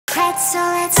So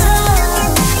let's go.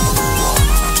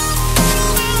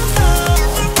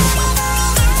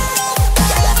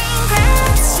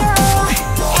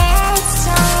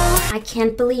 I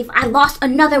can't believe I lost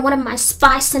another one of my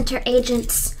spy center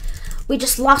agents. We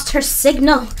just lost her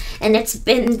signal, and it's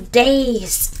been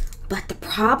days. But the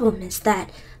problem is that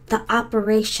the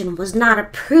operation was not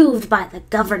approved by the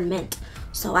government,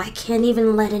 so I can't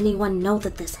even let anyone know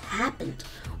that this happened.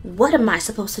 What am I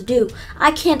supposed to do? I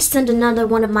can't send another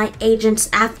one of my agents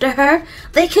after her.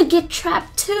 They could get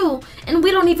trapped too, and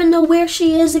we don't even know where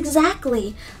she is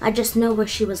exactly. I just know where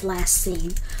she was last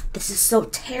seen. This is so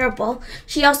terrible.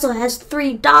 She also has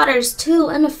 3 daughters too,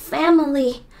 and a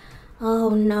family. Oh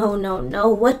no, no, no.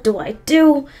 What do I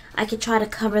do? I could try to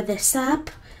cover this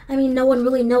up. I mean, no one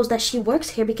really knows that she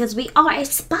works here because we are a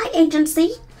spy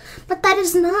agency. But that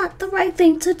is not the right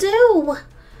thing to do.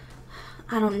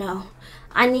 I don't know.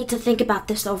 I need to think about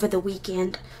this over the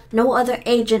weekend. No other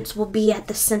agents will be at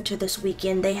the center this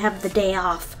weekend. They have the day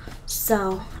off.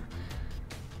 So,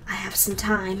 I have some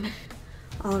time.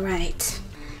 All right.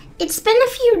 It's been a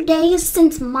few days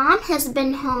since Mom has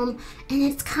been home, and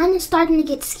it's kind of starting to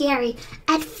get scary.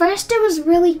 At first, it was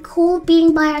really cool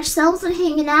being by ourselves and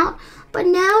hanging out, but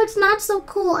now it's not so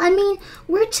cool. I mean,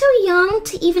 we're too young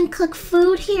to even cook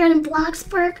food here in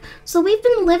Bloxburg, so we've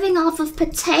been living off of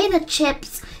potato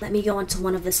chips. Let me go into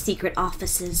one of the secret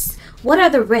offices. What are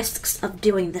the risks of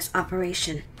doing this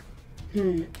operation?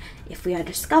 If we are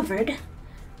discovered,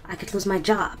 I could lose my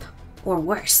job, or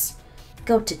worse,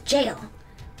 go to jail.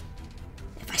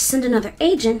 If I send another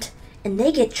agent and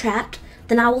they get trapped,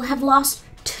 then I will have lost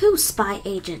 2 spy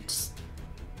agents.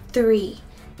 3,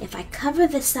 if I cover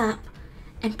this up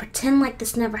and pretend like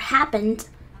this never happened,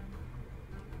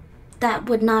 that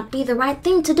would not be the right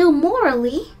thing to do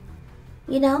morally,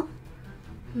 you know?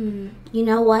 You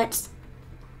know what?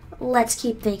 Let's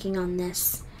keep thinking on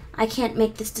this. I can't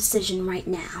make this decision right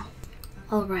now.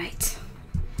 All right.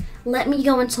 Let me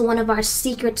go into one of our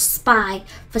secret spy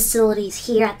facilities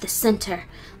here at the center.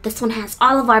 This one has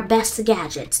all of our best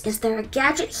gadgets. Is there a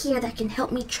gadget here that can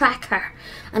help me track her?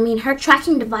 I mean, her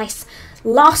tracking device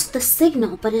lost the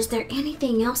signal, but is there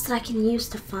anything else that I can use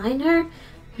to find her?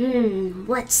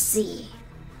 Let's see.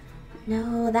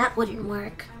 No, that wouldn't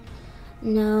work.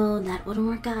 No, that wouldn't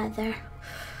work either.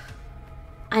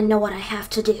 I know what I have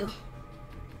to do.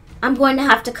 I'm going to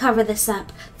have to cover this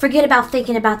up. Forget about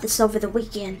thinking about this over the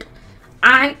weekend.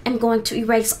 I am going to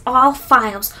erase all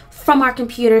files from our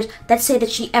computers that say that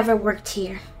she ever worked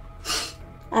here.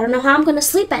 I don't know how I'm going to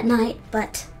sleep at night,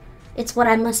 but it's what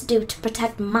I must do to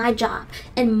protect my job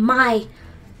and my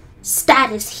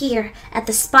status here at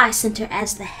the Spy Center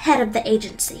as the head of the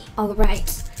agency. All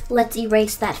right, let's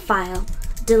erase that file.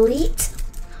 Delete,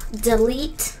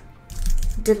 delete,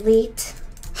 delete,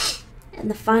 and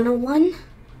the final one,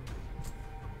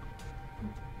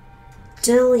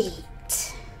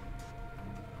 delete.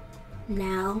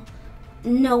 Now,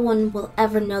 no one will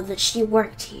ever know that she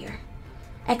worked here,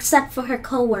 except for her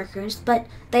co-workers, but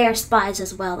they are spies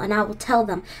as well, and I will tell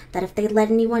them that if they let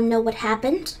anyone know what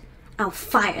happened, I'll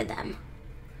fire them.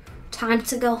 Time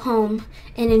to go home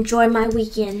and enjoy my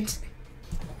weekend.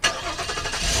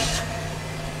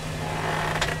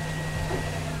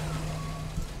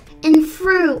 And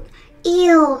fruit.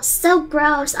 Ew, so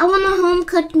gross. I want a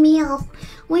home-cooked meal.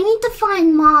 We need to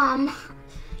find Mom.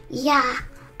 Yeah,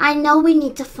 I know we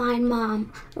need to find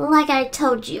Mom. Like I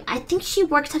told you, I think she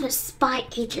works at a spy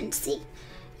agency.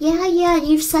 Yeah,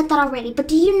 you've said that already, but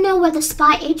do you know where the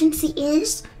spy agency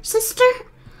is, sister?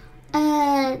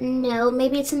 No,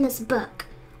 maybe it's in this book.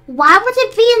 Why would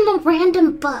it be in the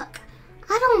random book?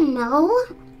 I don't know.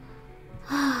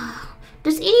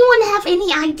 Does anyone have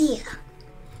any idea?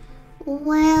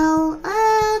 Well,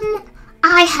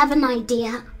 I have an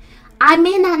idea. I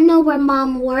may not know where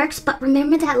Mom works, but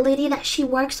remember that lady that she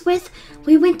works with?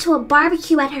 We went to a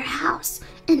barbecue at her house,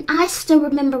 and I still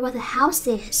remember where the house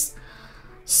is.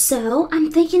 So,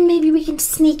 I'm thinking maybe we can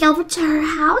sneak over to her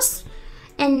house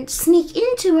and sneak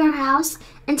into her house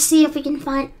and see if we can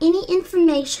find any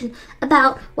information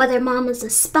about whether Mom is a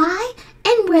spy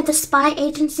and where the spy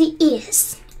agency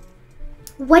is.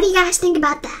 What do you guys think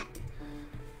about that?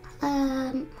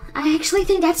 I actually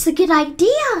think that's a good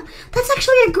idea. That's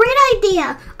actually a great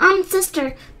idea.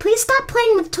 Sister, please stop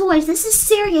playing with toys. This is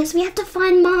serious. We have to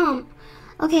find Mom.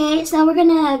 Okay, so we're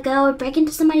gonna go break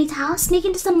into somebody's house, sneak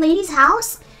into some lady's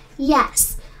house?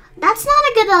 Yes. That's not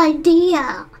a good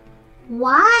idea.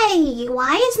 Why?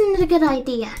 Why isn't it a good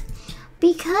idea?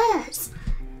 Because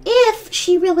if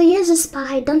she really is a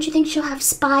spy, don't you think she'll have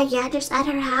spy gadgets at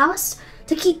her house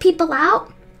to keep people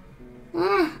out?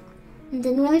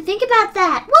 Didn't really think about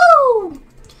that. Woo!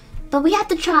 But we have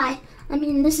to try. I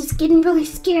mean, this is getting really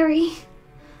scary.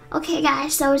 Okay,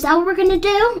 guys, so is that what we're gonna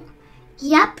do?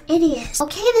 Yep, it is.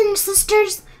 Okay then,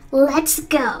 sisters, let's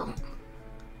go.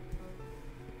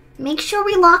 Make sure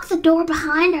we lock the door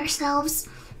behind ourselves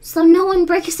so no one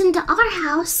breaks into our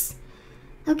house.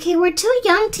 Okay, we're too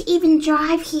young to even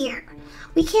drive here.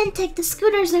 We can't take the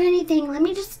scooters or anything. Let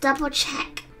me just double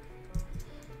check.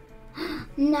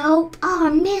 Nope. Oh,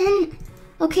 man.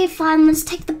 Okay, fine. Let's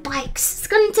take the bikes. It's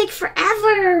gonna take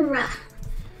forever.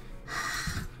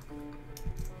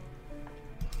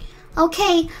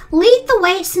 Okay, lead the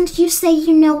way since you say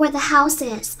you know where the house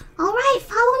is. All right,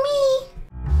 follow me.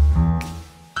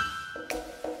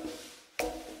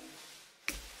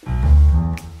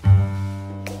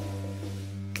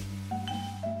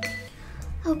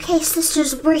 Okay,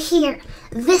 sisters, we're here.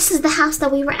 This is the house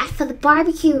that we were at for the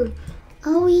barbecue.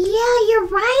 Oh, yeah, you're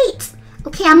right.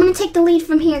 Okay, I'm gonna take the lead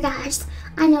from here, guys.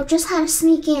 I know just how to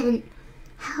sneak in.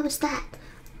 How is that?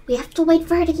 We have to wait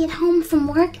for her to get home from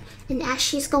work, and as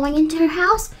she's going into her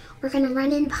house, we're gonna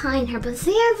run in behind her, but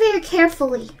very, very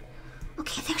carefully.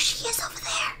 Okay, there she is over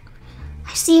there.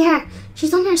 I see her.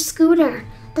 She's on her scooter.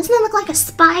 Doesn't it look like a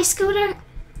spy scooter?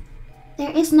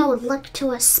 There is no look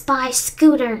to a spy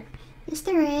scooter. Yes,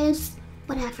 there is.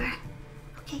 Whatever.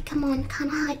 Okay, come on. Kind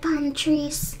of hide behind the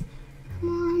trees. Come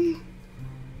on.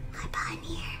 Hide behind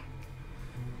here.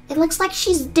 It looks like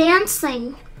she's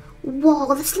dancing.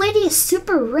 Whoa, this lady is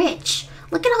super rich.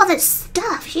 Look at all this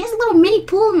stuff. She has a little mini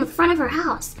pool in the front of her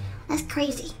house. That's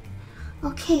crazy.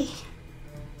 Okay.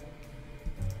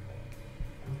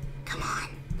 Come on.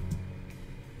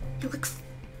 It looks...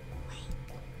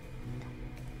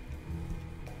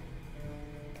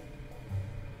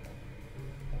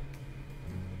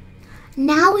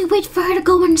 Now we wait for her to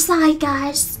go inside,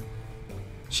 guys.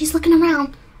 She's looking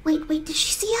around. Wait, did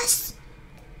she see us?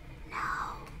 No.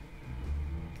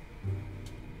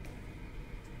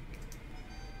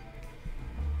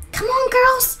 Come on,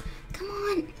 girls. Come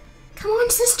on. Come on,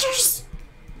 sisters.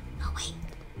 Oh, wait.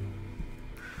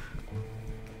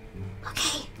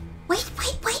 Okay. Wait.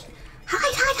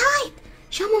 Hide.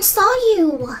 She almost saw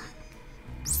you.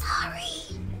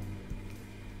 Sorry.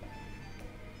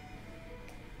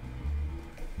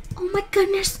 Oh my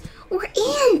goodness, we're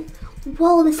in!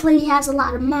 Whoa, this lady has a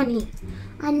lot of money.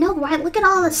 I know, right? Look at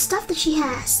all the stuff that she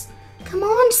has. Come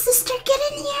on, sister, get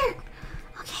in here.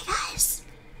 Okay, guys,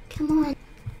 come on.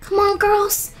 Come on,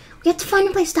 girls. We have to find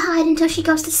a place to hide until she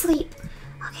goes to sleep.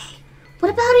 Okay,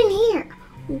 what about in here?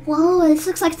 Whoa, this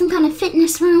looks like some kind of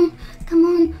fitness room. Come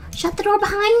on, shut the door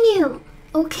behind you.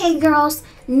 Okay, girls,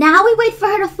 now we wait for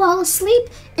her to fall asleep,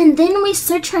 and then we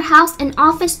search her house and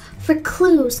office for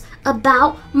clues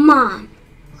about Mom.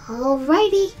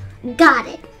 Alrighty, got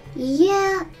it.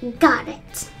 Yeah, got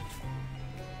it.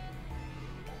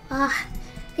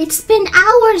 It's been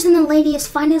hours and the lady is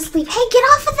finally asleep. Hey, get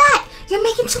off of that! You're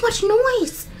making too much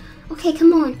noise. Okay,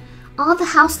 come on. All the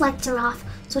house lights are off,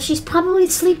 so she's probably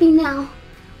sleeping now.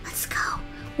 Let's go.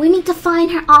 We need to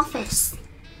find her office.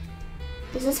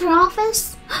 Is this her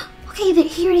office? Okay,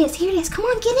 here it is. Come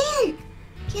on, get in.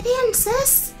 Get in,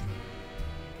 sis.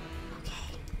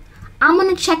 Okay. I'm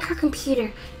gonna check her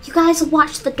computer. You guys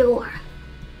watch the door.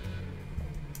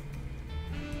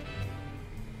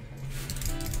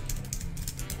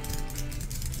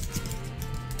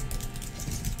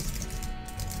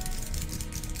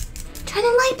 Turn the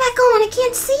light back on. I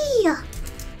can't see.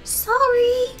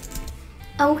 Sorry.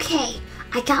 Okay,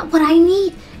 I got what I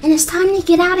need, and it's time to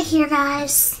get out of here,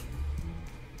 guys.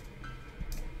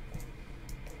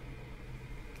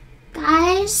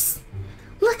 Guys,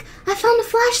 look, I found a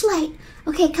flashlight.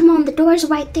 Okay, come on, the door's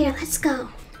right there. Let's go.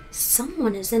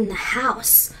 Someone is in the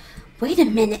house. Wait a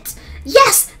minute.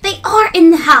 Yes, they are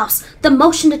in the house. The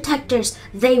motion detectors,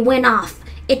 they went off.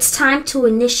 It's time to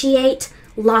initiate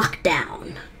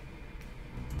lockdown.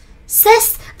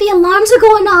 Sis, the alarms are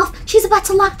going off. She's about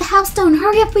to lock the house down.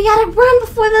 Hurry up, we gotta run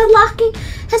before the locking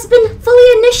has been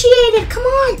fully initiated. Come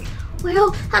on.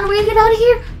 Well, how do we get out of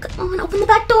here? Come on, open the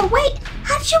back door. Wait,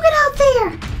 how did you get out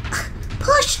there?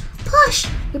 Push.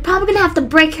 You're probably gonna have to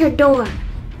break her door.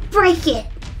 Break it.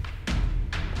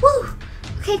 Woo.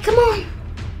 Okay, come on.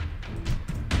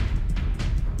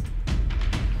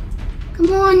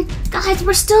 Come on. Guys,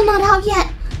 we're still not out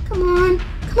yet. Come on,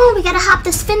 we gotta hop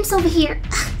this fence over here.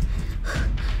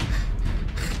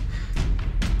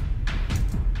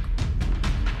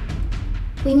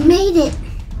 We made it.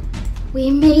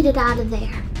 We made it out of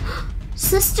there.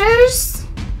 Sisters?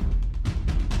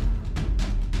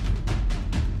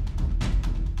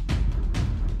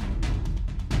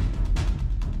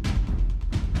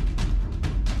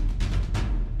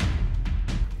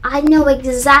 I know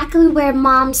exactly where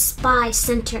Mom's spy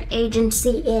center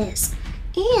agency is.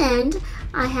 And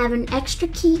I have an extra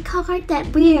key card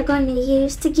that we are going to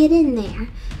use to get in there.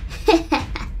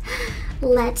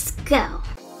 Let's go.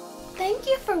 Thank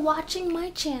you for watching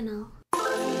my channel.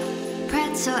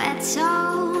 Pretzel,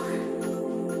 Etzel.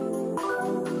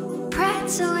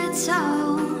 Pretzel,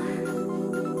 Etzel.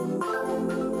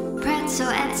 Pretzel,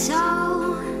 Etzel.